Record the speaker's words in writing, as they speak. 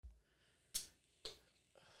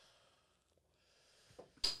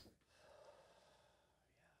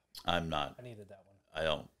I'm not. I needed that one. I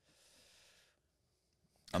don't.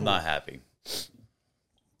 I'm not happy.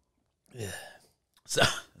 Yeah.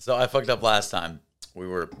 So I fucked up last time. We've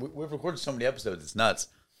recorded so many episodes. It's nuts.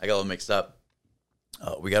 I got a little mixed up.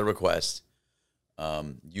 We got a request.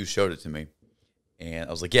 You showed it to me, and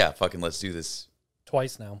I was like, "Yeah, fucking let's do this."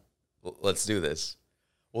 Twice now. Let's do this.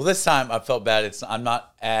 Well, this time I felt bad. I'm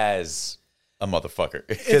not as a motherfucker.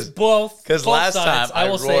 It's both. Because last sides. time I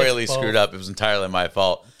royally both. screwed up. It was entirely my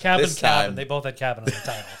fault. Cabin. Time, They both had cabin on the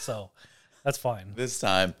title, so that's fine. This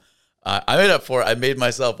time, I made up for it. I made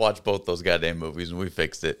myself watch both those goddamn movies, and we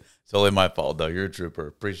fixed it. Totally my fault, though. You're a trooper.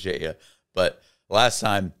 Appreciate you. But last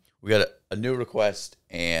time, we got a new request,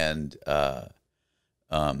 and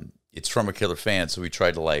it's from a killer fan, so we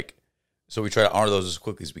tried to honor those as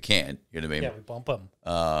quickly as we can. You know what I mean? Yeah, we bump them.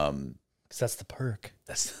 Because that's the perk.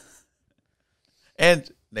 And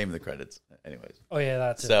name the credits. Anyways. Oh, yeah,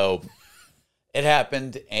 that's so it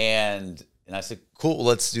happened, and I said, cool,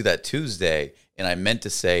 let's do that Tuesday. And I meant to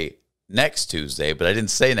say next Tuesday, but I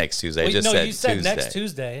didn't say next Tuesday. I just said Tuesday. You said next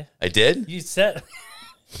Tuesday. I did? You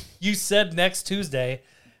said next Tuesday,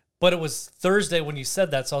 but it was Thursday when you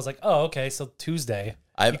said that, so I was like, oh, okay, so Tuesday.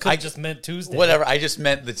 I just meant Tuesday. Whatever, I just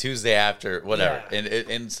meant the Tuesday after, whatever. Yeah.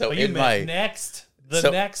 And so but you in meant next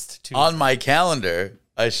Tuesday. On my calendar,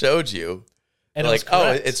 I showed you. And like,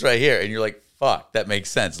 oh, it's right here. And you're like, fuck, that makes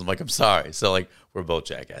sense. I'm like, I'm sorry. So like, we're both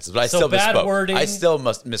jackasses. But I still misspoke. Wording, I still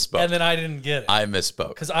misspoke. And then I didn't get it. I misspoke.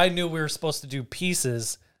 Because I knew we were supposed to do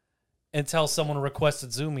pieces until someone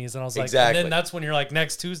requested Zoomies. And I was like, exactly. And then that's when you're like,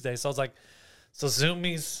 next Tuesday. So I was like, so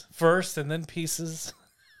Zoomies first and then pieces.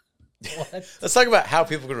 What? Let's talk about how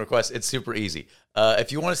people can request. It's super easy.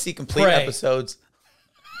 If you want to see complete episodes...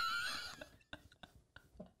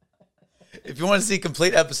 If you want to see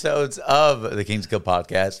complete episodes of the Kings of Kill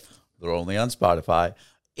podcast, they're only on Spotify.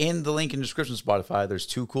 In the link in the description of Spotify, there's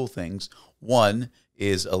two cool things. One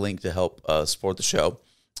is a link to help support the show.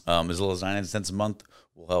 As little as 99 cents a month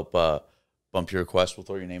will help bump your request. We'll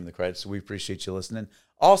throw your name in the credits, so we appreciate you listening.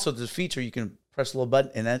 Also, there's a feature you can press a little button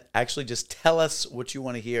and then actually just tell us what you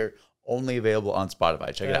want to hear. Only available on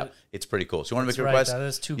Spotify. Check it out. It's pretty cool. So you want to make a request? That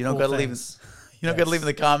is two you don't cool gotta leave. You don't got to leave in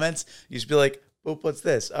the comments. You just be like, "Boop, what's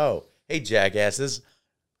this?" Oh. Hey, jackasses,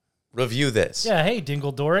 review this. Yeah, hey,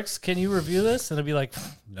 Dingle Dorks, can you review this? And it'll be like,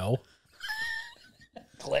 no.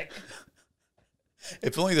 Click.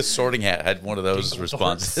 If only the Sorting Hat had one of those Dingle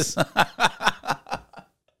responses.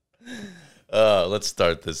 Let's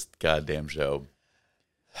start this goddamn show.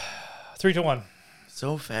 3, 2, 1.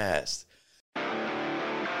 So fast.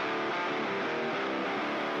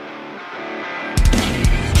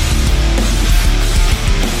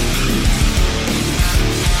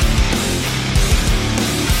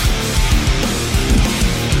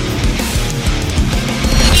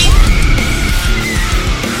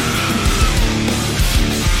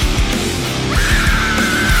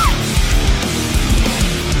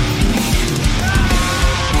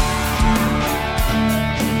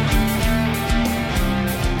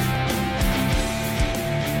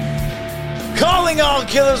 All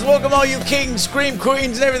killers, welcome all you kings, scream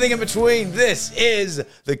queens, and everything in between. This is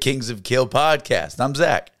the Kings of Kill podcast. I'm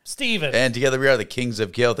Zach. Steven. And together we are the Kings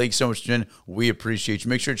of Kill. Thank you so much, Jen. We appreciate you.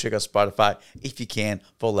 Make sure to check out Spotify if you can.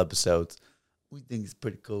 Full episodes. We think it's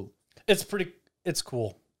pretty cool. It's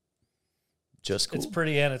cool. Just cool? It's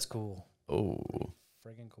pretty and it's cool. Oh.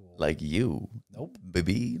 Friggin' cool. Like you. Nope.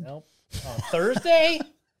 Baby. Nope. On Thursday?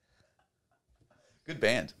 Good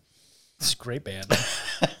band. It's a great band.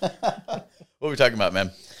 What are we talking about,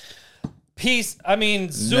 man? Zoombies.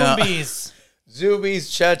 No.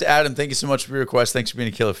 Zoombies. Shout out to Adam. Thank you so much for your request. Thanks for being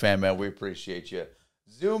a killer fan, man. We appreciate you.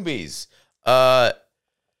 Zoombies.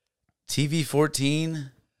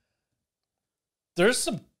 TV-14. There's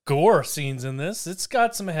some gore scenes in this. It's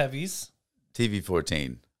got some heavies.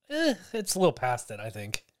 TV-14. It's a little past it, I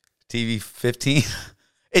think. TV-15.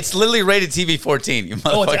 It's literally rated TV-14. You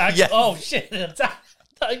motherfucker. Oh, it's actually, oh shit.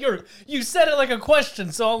 You said it like a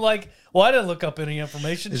question, so I'm like, well, I didn't look up any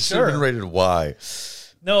information. It should have been rated Y.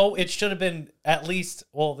 No, it should have been at least,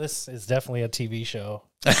 well, this is definitely a TV show,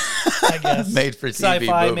 I guess. Made for TV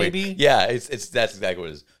Sci-fi, movie. maybe? Yeah, that's exactly what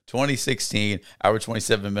it is. 2016, hour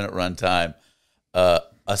 27-minute runtime.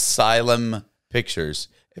 Asylum Pictures.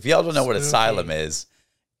 If y'all don't know what Asylum is,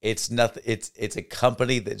 it's nothing. It's a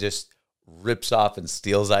company that just rips off and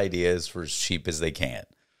steals ideas for as cheap as they can.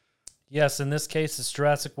 Yes, in this case, it's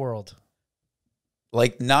Jurassic World.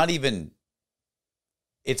 Like, it's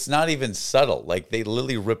not even subtle. Like, they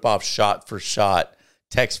literally rip off shot for shot,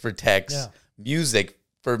 text for text, music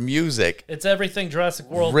for music. It's everything Jurassic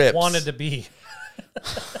World wanted to be.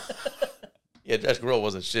 Yeah, Jurassic World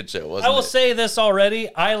was a shit show, wasn't it? I will say this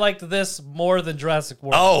already. I liked this more than Jurassic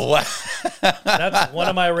World. Oh, wow. That's one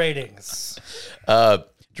of my ratings.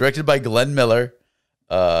 Directed by Glenn Miller.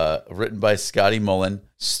 Written by Scotty Mullen.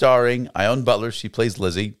 Starring Ione Butler. She plays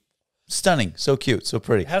Lizzie. Stunning. So cute. So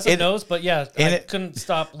pretty. Has a nose, but yeah, I couldn't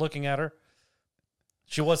stop looking at her.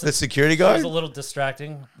 She wasn't. The security guard? She was a little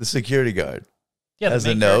distracting. The security guard. Yeah, has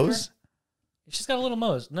a nose? Character? She's got a little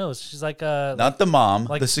nose. She's like not the mom,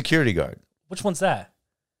 like, the security guard. Which one's that?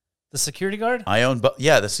 The security guard?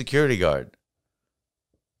 The security guard.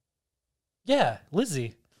 Yeah,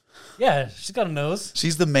 Lizzie. Yeah, she's got a nose.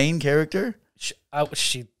 She's the main character?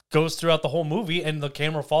 She goes throughout the whole movie, and the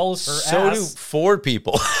camera follows her So do 4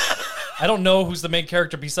 people. I don't know who's the main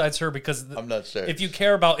character besides her because I'm not sure. If you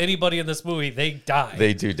care about anybody in this movie, they die.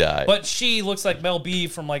 They do die. But she looks like Mel B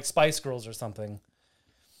from like Spice Girls or something.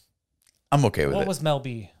 I'm okay with it. What was Mel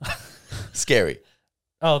B? Scary.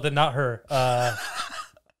 Oh, then not her.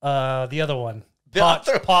 The other one.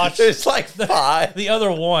 Posh. There's like 5. The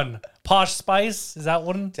other one. Posh Spice? Is that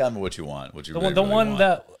one? Tell me what you want. What you the really, one, the really one want.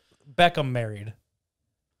 that Beckham married.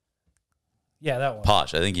 Yeah, that one.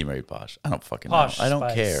 Posh. I think he married Posh. I don't fucking Posh know. I don't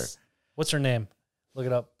Spice. care. What's her name? Look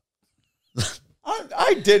it up.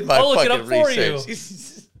 I did my I'll look fucking it up for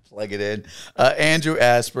research. Plug it in. Andrew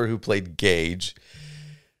Asper, who played Gage.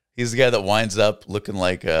 He's the guy that winds up looking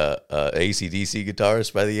like a AC/DC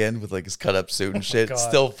guitarist by the end with like his cut up suit and shit.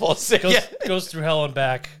 Still full sick. Goes through hell and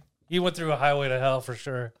back. He went through a highway to hell for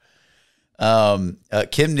sure.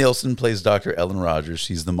 Kim Nielsen plays Dr. Ellen Rogers.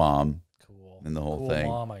 She's the mom. Cool. In the whole cool thing.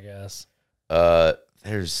 Mom, I guess.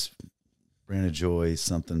 There's Brianna Joy.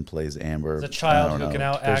 Something plays Amber. The child who can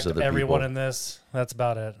out-act everyone in this. That's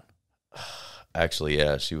about it. Actually,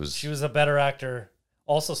 yeah, she was. She was a better actor.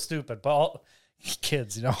 Also stupid, but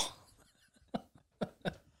kids, you know.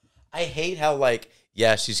 I hate how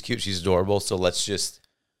yeah, she's cute, she's adorable. So let's just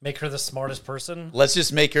make her the smartest person. Let's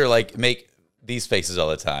just make her make these faces all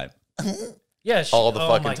the time. Yeah, all the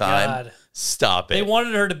fucking time. God. Stop it. They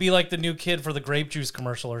wanted her to be like the new kid for the grape juice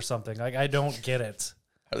commercial or something. Like, I don't get it.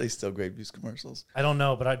 Are they still grape juice commercials? I don't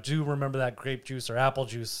know, but I do remember that grape juice or apple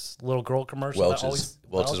juice little girl commercial. Welch's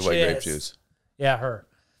white grape juice. Yeah, her.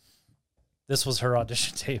 This was her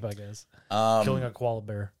audition tape, I guess. Killing a koala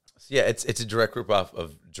bear. Yeah, it's a direct ripoff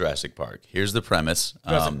of Jurassic Park. Here's the premise.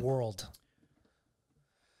 Jurassic World.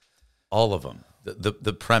 All of them.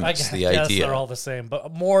 The premise, the idea. Yes, they're all the same,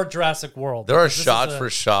 but more Jurassic World. There are shot for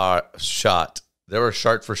shot. There are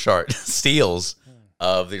shot for shot steals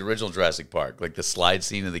of the original Jurassic Park, like the slide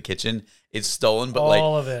scene in the kitchen. It's stolen, but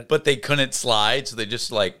all of it. But they couldn't slide, so they just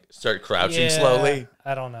start crouching slowly.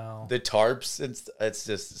 I don't know. The tarps, it's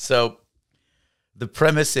just so. The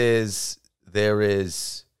premise is there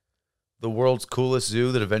is the world's coolest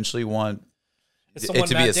zoo that eventually want it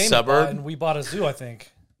to be a suburb, and we bought a zoo, I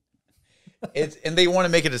think. And they want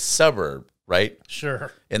to make it a suburb, right?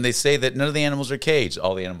 Sure. And they say that none of the animals are caged.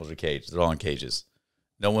 All the animals are caged. They're all in cages.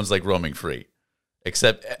 No one's roaming free,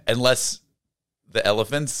 except unless the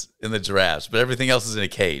elephants and the giraffes, but everything else is in a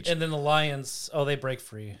cage. And then the lions, they break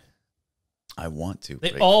free. I want to.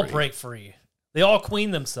 They all break free. They all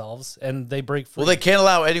queen themselves, and they break free. Well, they can't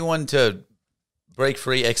allow anyone to break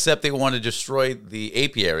free, except they want to destroy the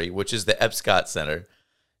apiary, which is the Epcot Center.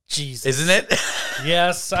 Jesus. Isn't it?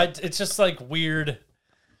 Yes. It's just weird.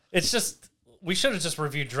 It's just, we should have just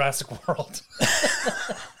reviewed Jurassic World.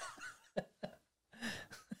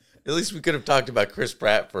 At least we could have talked about Chris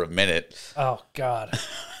Pratt for a minute. Oh, God.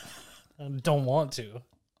 I don't want to.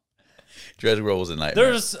 Jurassic World was a nightmare.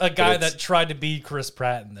 There's a guy that tried to be Chris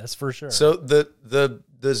Pratt in this, for sure. So the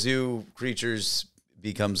zoo creatures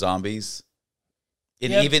become zombies.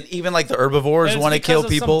 And even the herbivores want to kill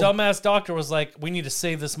people. Some dumbass doctor was like, we need to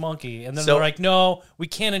save this monkey. And then they're like, no, we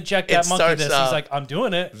can't inject that monkey this. He's like, I'm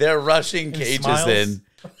doing it. They're rushing cages in.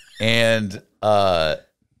 And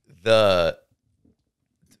they're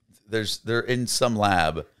in some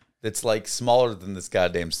lab that's smaller than this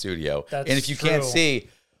goddamn studio. That's and if you can't see,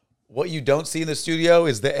 what you don't see in the studio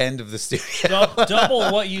is the end of the studio.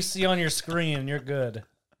 Double what you see on your screen, and you're good.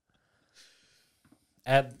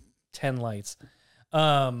 Add 10 lights.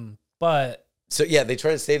 But so yeah, they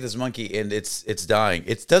try to save this monkey, and it's dying.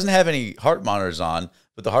 It doesn't have any heart monitors on,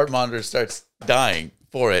 but the heart monitor starts dying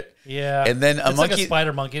for it. Yeah, and then it's like a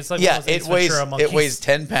spider monkey. It's like it weighs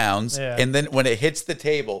 10 pounds, and then when it hits the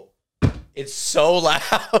table, it's so loud.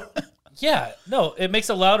 Yeah, no, it makes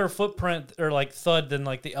a louder footprint or thud than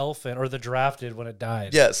the elephant or the giraffe did when it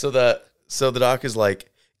died. Yeah, so the doc is like,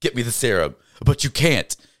 get me the serum, but you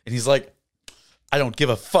can't, and he's like, I don't give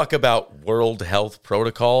a fuck about World Health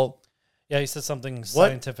Protocol. Yeah, he said something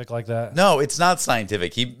scientific like that. No, it's not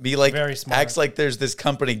scientific. He like Very smart. acts like there's this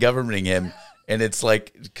company governing him, and it's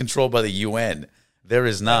like controlled by the UN. There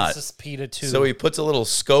is not. It's just PETA 2. So he puts a little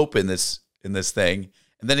scope in this thing,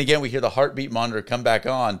 and then again we hear the heartbeat monitor come back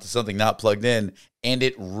on to something not plugged in, and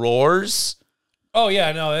it roars. Oh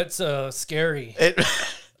yeah, no, it's scary.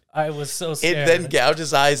 I was so scared. It then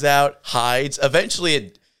gouges eyes out, hides. Eventually,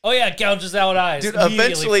 it. Oh yeah, it gouges out eyes. Dude,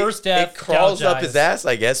 eventually first death, it crawls up eyes. his ass,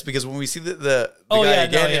 I guess, because when we see the guy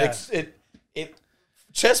again, it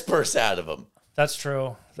chest bursts out of him. That's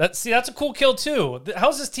true. That's a cool kill too.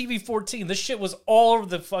 How's this TV-14? This shit was all over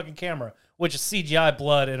the fucking camera, which is CGI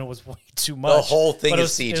blood, and it was way too much. The whole thing is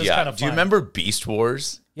CGI. Kind of Do you remember Beast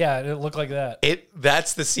Wars? Yeah, it looked like that.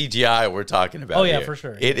 That's the CGI we're talking about. Oh yeah, here. for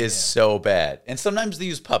sure. It is so bad, and sometimes they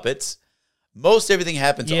use puppets. Most everything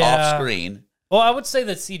happens off screen. Well, I would say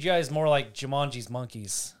that CGI is more like Jumanji's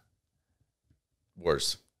monkeys.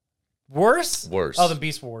 Worse. Worse? Worse. Oh, than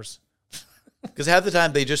Beast Wars. Because half the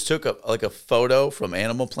time they just took a photo from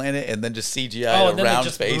Animal Planet and then just CGI a round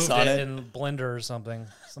face on it in Blender or something.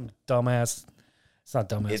 Some dumbass. It's not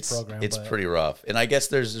dumbass program. It's pretty rough. And I guess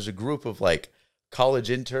there's a group of like college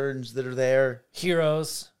interns that are there.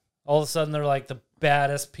 Heroes. All of a sudden they're like the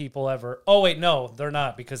baddest people ever. Oh wait, no, they're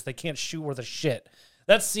not because they can't shoot worth a shit.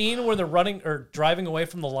 That scene where they're running or driving away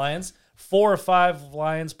from the lions, 4 or 5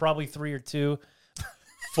 lions, probably 3 or 2.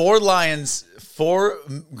 4 lions, 4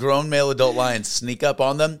 grown male adult lions sneak up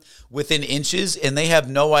on them within inches, and they have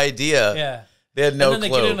no idea. Yeah. They had no clue. And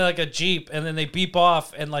then they get in like a Jeep, and then they beep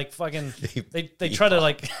off, and like fucking, they try to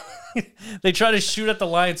like, they try to shoot at the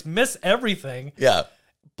lions, miss everything. Yeah.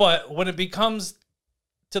 But when it becomes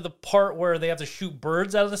to the part where they have to shoot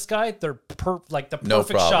birds out of the sky, they're like the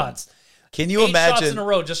perfect shots. Can you imagine 8 shots in a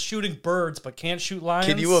row just shooting birds but can't shoot lions?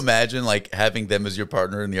 Can you imagine like having them as your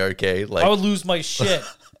partner in the arcade? Like I would lose my shit.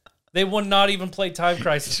 They would not even play Time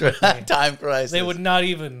Crisis with me. Time Crisis. They would not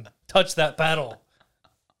even touch that battle.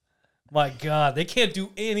 My God, they can't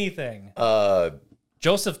do anything.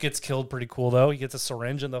 Joseph gets killed pretty cool though. He gets a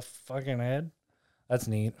syringe in the fucking head. That's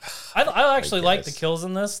neat. I actually like the kills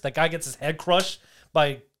in this. That guy gets his head crushed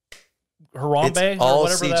by Harambe or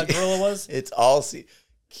whatever that gorilla was. It's all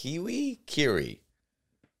Kiri.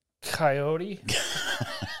 Coyote.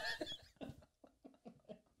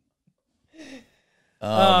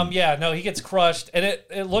 Yeah, no, he gets crushed, and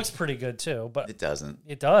it looks pretty good too, but it doesn't.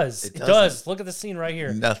 It does. It does. Look at the scene right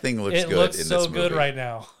here. Nothing looks good. It looks in so this movie. good right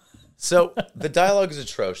now. So the dialogue is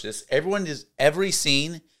atrocious. Every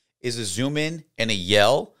scene is a zoom in and a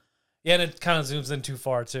yell. Yeah, and it kind of zooms in too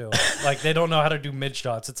far too. Like they don't know how to do mid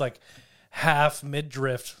shots. It's like half mid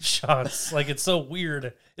drift shots. Like it's so weird.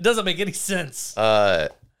 It doesn't make any sense. The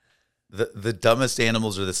dumbest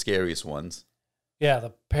animals are the scariest ones. Yeah,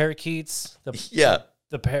 the parakeets. The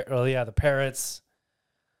parrots.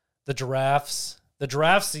 The giraffes. The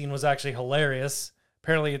giraffe scene was actually hilarious.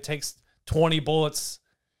 Apparently, it takes 20 bullets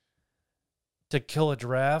to kill a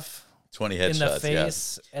giraffe. 20 headshots in the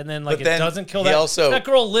face, and then it then doesn't kill that. That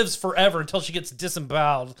girl lives forever until she gets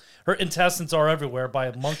disemboweled. Her intestines are everywhere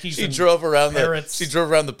by monkeys. She drove around parrots. She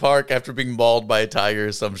drove around the park after being mauled by a tiger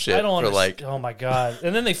or some shit. I don't understand. Oh my God!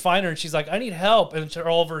 And then they find her, and she's like, "I need help," and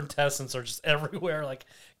all of her intestines are just everywhere. Like,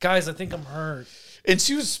 guys, I think I'm hurt. And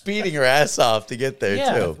she was speeding her ass off to get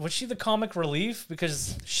there too. Was she the comic relief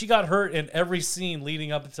because she got hurt in every scene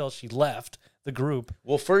leading up until she left the group?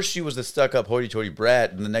 Well, first she was the stuck-up hoity-toity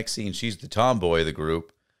brat, and the next scene she's the tomboy of the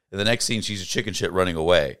group, and the next scene she's a chicken shit running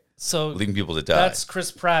away, so leaving people to die. That's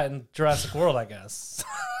Chris Pratt in Jurassic World, I guess.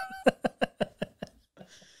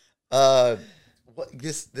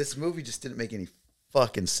 This movie just didn't make any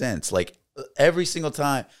fucking sense. Like every single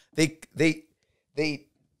time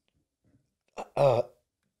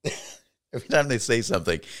every time they say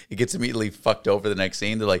something, it gets immediately fucked over the next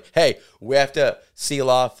scene. They're like, hey, we have to seal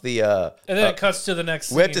off the... and then it cuts to the next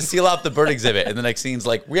scene. We have to seal off the bird exhibit. And the next scene's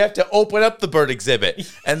like, we have to open up the bird exhibit.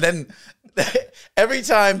 And then every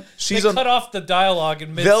time she's cut off the dialogue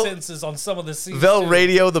in mid-sentences on some of the scenes. They'll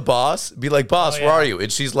radio the boss, be like, boss, where are you?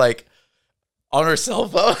 And she's like, on her cell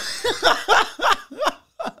phone.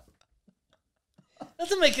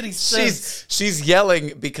 Doesn't make any sense. She's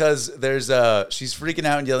yelling because she's freaking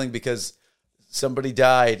out and yelling because somebody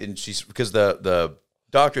died and because the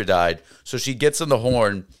doctor died. So she gets on the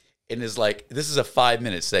horn and is like, this is a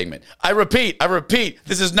 5-minute segment. I repeat,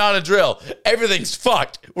 this is not a drill. Everything's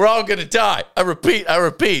fucked. We're all going to die. I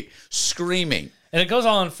repeat, screaming. And it goes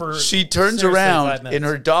on for she turns around and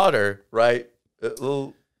her daughter, right,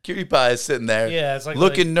 little cutie pie is sitting there,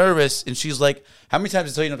 looking nervous, and she's like, how many times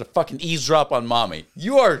did I tell you not to fucking eavesdrop on mommy?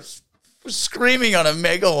 You are screaming on a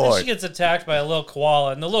mega Then horn she gets attacked by a little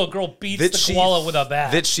koala, and the little girl beats the koala with a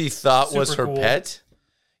bat. that she thought was her pet.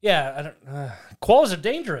 Yeah, I don't. Koalas are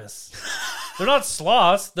dangerous. They're not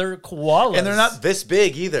sloths. They're koalas, And they're not this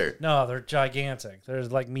big either. No, they're gigantic. They're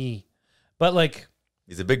like me, but like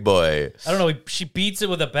he's a big boy. I don't know. She beats it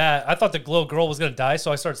with a bat. I thought the little girl was gonna die,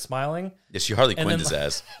 so I started smiling. Yeah, she Harley Quinned his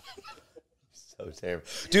ass. So terrible,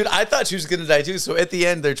 dude. I thought she was gonna die too. So at the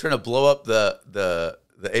end, they're trying to blow up the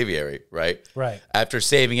aviary, right? Right. After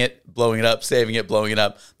saving it, blowing it up, saving it, blowing it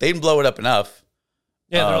up. They didn't blow it up enough.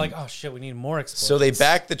 Yeah, they're like, oh shit, we need more explosions. So they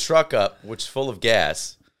back the truck up, which is full of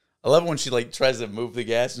gas. I love it when she like tries to move the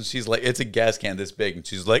gas, and she's like, it's a gas can this big, and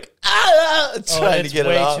she's like, trying to get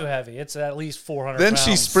it off. It's way too heavy. It's at least 400 Then pounds.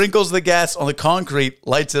 she sprinkles the gas on the concrete,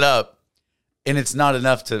 lights it up, and it's not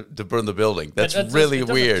enough to burn the building. That's really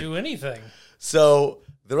weird. It doesn't do anything. So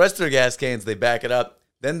the rest of their gas cans, they back it up.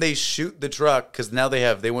 Then they shoot the truck because now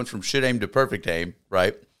they went from shit aim to perfect aim,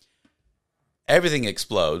 right? Everything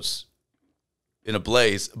explodes in a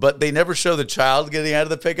blaze, but they never show the child getting out of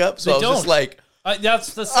the pickup. So I was just like,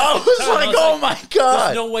 that's the I was like, oh my God.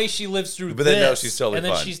 There's no way she lives through but this. then no, she's totally and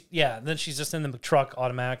then fine. then she's just in the truck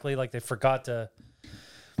automatically. Like they forgot to.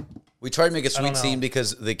 We tried to make a sweet scene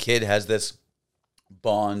because the kid has this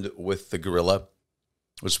bond with the gorilla.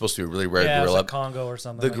 It was supposed to be a really rare gorilla. It was like Congo or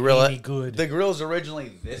something. The gorilla. Amy Good. The gorilla's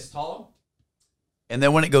originally this tall. And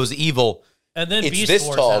then when it goes evil, and then it's Beast this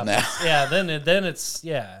Wars tall happens. now. Yeah, then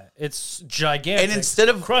it's gigantic. And instead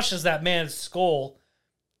of crushes that man's skull.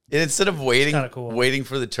 And instead of waiting, cool. waiting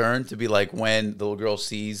for the turn to be like when the little girl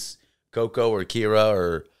sees KoK or Kira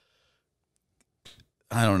or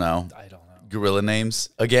I don't know gorilla names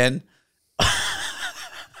again.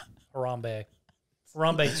 Harambe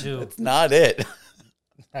 2. That's not it.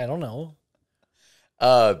 I don't know.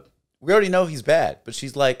 We already know he's bad, but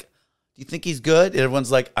she's like, "Do you think he's good?" And everyone's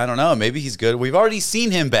like, "I don't know. Maybe he's good." We've already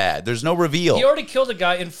seen him bad. There's no reveal. He already killed a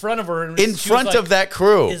guy in front of her. And in front of that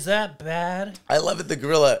crew. Is that bad? I love it. The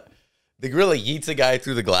gorilla yeets a guy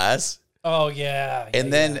through the glass. Oh, yeah.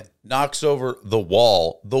 And then knocks over the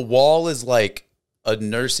wall. The wall is like a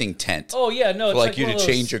nursing tent. Oh, yeah. No, it's like you to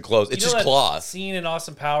change your clothes. It's just cloth. Scene in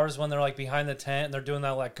Austin Powers when they're like behind the tent and they're doing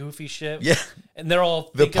that like goofy shit. Yeah. And they're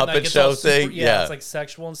all the puppet show thing. Yeah, it's like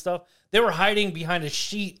sexual and stuff. They were hiding behind a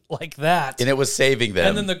sheet like that. And it was saving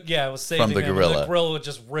them. And then it was saving from the them. gorilla. And the gorilla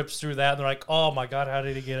just rips through that. And they're like, oh my God, how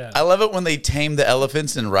did he get out? I love it when they tame the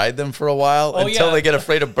elephants and ride them for a while until they get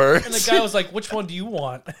afraid of birds. And the guy was like, which one do you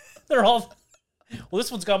want? They're all, well,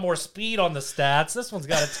 this one's got more speed on the stats. This one's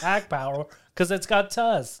got attack power because it's got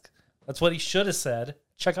tusk. That's what he should have said.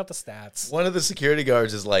 Check out the stats. One of the security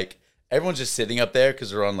guards is like, everyone's just sitting up there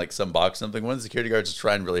because they're on like some box or something. One of the security guards is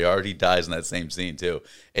trying really hard. He dies in that same scene too.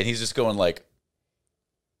 And he's just going like,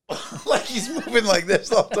 like he's moving like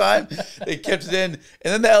this all the time. They kept it in.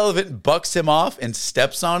 And then the elephant bucks him off and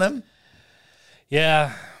steps on him.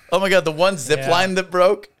 Yeah. Oh my God, the one zip line that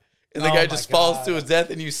broke. And the guy just falls God. to his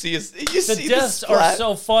death, and you see the deaths are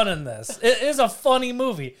so fun in this. It is a funny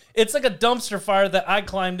movie. It's like a dumpster fire that I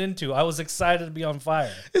climbed into. I was excited to be on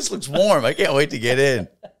fire. This looks warm. I can't wait to get in.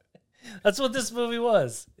 That's what this movie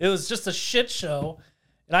was. It was just a shit show,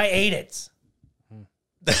 and I ate it.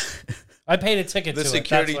 I paid a ticket to it. The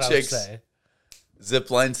security That's what chicks I would say. zip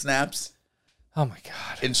line snaps. Oh my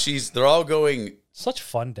God. And they're all going such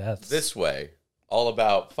fun deaths. This way, all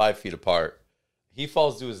about 5 feet apart. He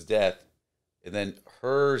falls to his death, and then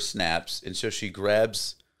her snaps, and so he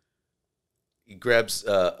grabs, I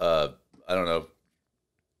don't know.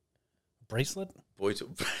 Bracelet?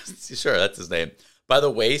 Sure, that's his name. By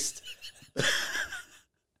the waist.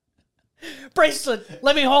 Bracelet,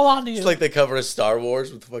 let me hold on to you. It's like the cover of Star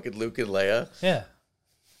Wars with fucking Luke and Leia. Yeah.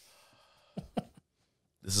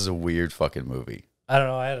 This is a weird fucking movie. I don't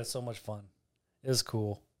know. I had so much fun. It was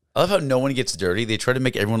cool. I love how no one gets dirty. They try to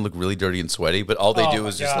make everyone look really dirty and sweaty, but all they do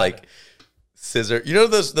is just like scissor. You know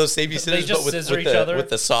those safety scissors, but with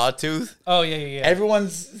the sawtooth? Oh, yeah.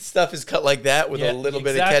 Everyone's stuff is cut like that with a little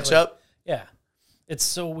bit of ketchup. Yeah. It's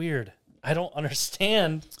so weird. I don't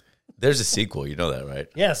understand. There's a sequel. You know that, right?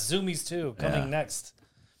 Yes, Zoombies 2 coming next.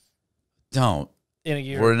 Don't. In a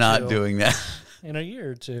year We're or not two. doing that. In a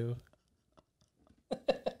year or two.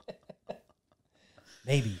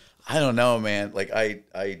 Maybe. I don't know, man. Like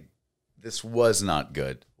this was not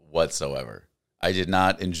good whatsoever. I did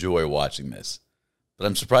not enjoy watching this, but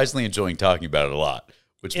I'm surprisingly enjoying talking about it a lot,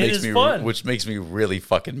 which makes me really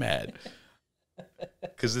fucking mad.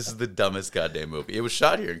 Because this is the dumbest goddamn movie. It was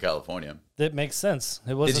shot here in California. That makes sense.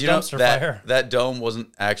 It was a dumpster fire. That dome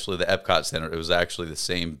wasn't actually the Epcot Center. It was actually the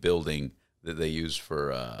same building that they used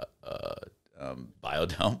for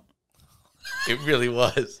Biodome. It really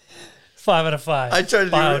was. 5 out of 5. I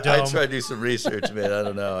tried to do some research, man. I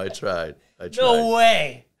don't know. I tried. No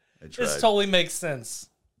way. I tried. This totally makes sense.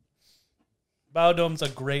 Biodome's a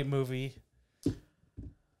great movie.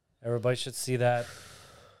 Everybody should see that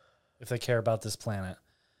if they care about this planet.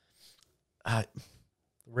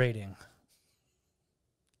 Rating.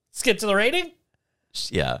 Let's get to the rating?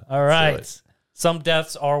 Yeah. All right. Some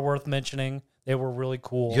deaths are worth mentioning. They were really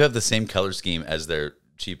cool. You have the same color scheme as their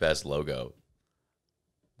cheap-ass logo.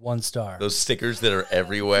 1 star. Those stickers that are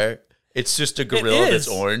everywhere. It's just a gorilla that's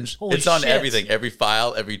orange. Holy it's on shit. everything, every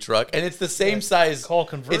file, every truck, and it's the same size. Call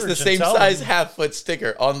Converge. It's the same size half-foot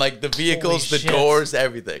sticker on like the vehicles, the doors,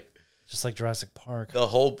 everything. Just like Jurassic Park. The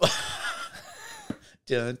whole.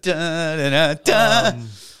 Dun, dun, dun, dun.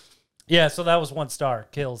 Yeah, so that was 1 star.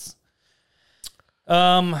 Kills.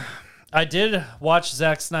 I did watch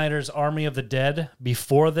Zack Snyder's Army of the Dead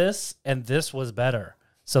before this, and this was better.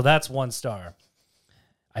 So that's 1 star.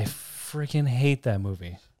 I freaking hate that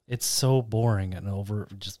movie. It's so boring and over.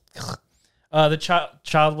 Just the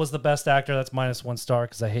child was the best actor. That's -1 star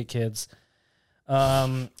because I hate kids.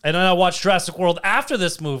 And then I watched Jurassic World after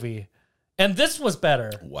this movie, and this was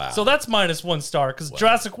better. Wow. So that's -1 star because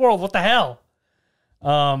Jurassic World. What the hell?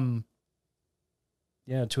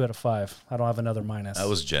 Yeah, 2 out of 5. I don't have another minus. That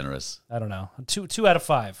was generous. I don't know. 2 out of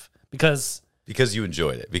 5 because you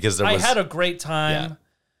enjoyed it. Because I had a great time. Yeah.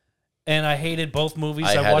 And I hated both movies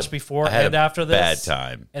I watched before and after this. Bad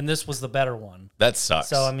time. And this was the better one. That sucks.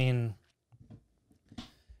 So, I mean,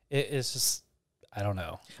 it's just, I don't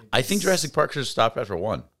know. I think Jurassic Park should have stopped after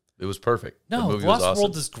 1. It was perfect. No, the movie Lost was awesome.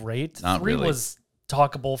 World is great. Not 3 really. was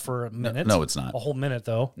talkable for a minute. No, it's not. A whole minute,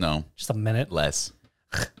 though. No. Just a minute. Less.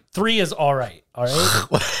 3 is all right. All right?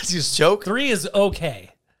 What? You just joke? 3 is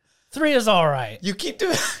okay. 3 is all right. You keep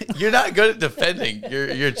doing. You're not good at defending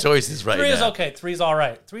your choices right now. 3 is okay. 3 is all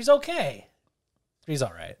right. 3 is okay. 3's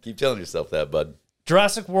all right. Keep telling yourself that, bud.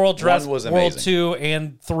 Jurassic World, Jurassic was World amazing. 2,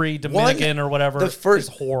 and 3, Dominican or whatever. The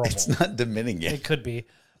first is horrible. It's not Dominican. It could be.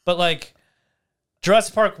 But like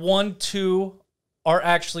Jurassic Park 1, 2 are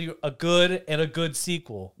actually a good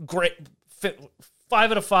sequel. Great.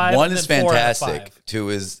 5 out of 5. 1 and is then 4 out of fantastic. 5. 2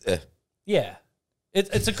 is. Yeah.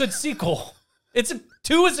 It's a good sequel.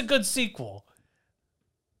 2 is a good sequel.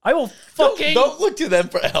 I will fucking Don't look to them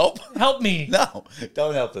for help. help me. No,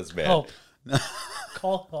 don't help this man. Help.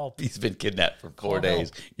 Call help. He's been kidnapped for 4 Call days.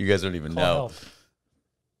 help. You guys don't even Call know. help.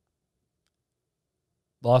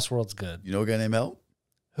 Lost World's good. You know a guy named Help?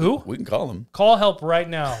 Who? We can call him. Call help right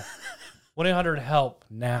now. 1-800-HELP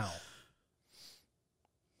now.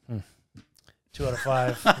 2 out of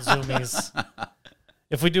 5. Zoomies.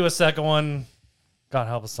 If we do a second one, God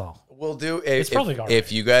help us all. We'll do. It's probably garbage.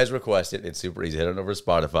 If you guys request it, it's super easy. Head on over to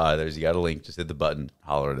Spotify. You got a link. Just hit the button.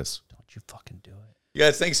 Holler at us. Don't you fucking do it. You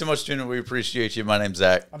guys, thanks so much for tuning in. We appreciate you. My name's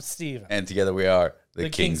Zach. I'm Steve. And together we are the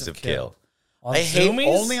Kings of Kill. On I hate Zoomies?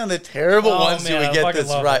 only on the terrible ones do man, we I get fucking this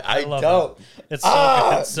love right. it. I love don't. it. It's so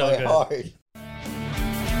good. It's so my good. heart.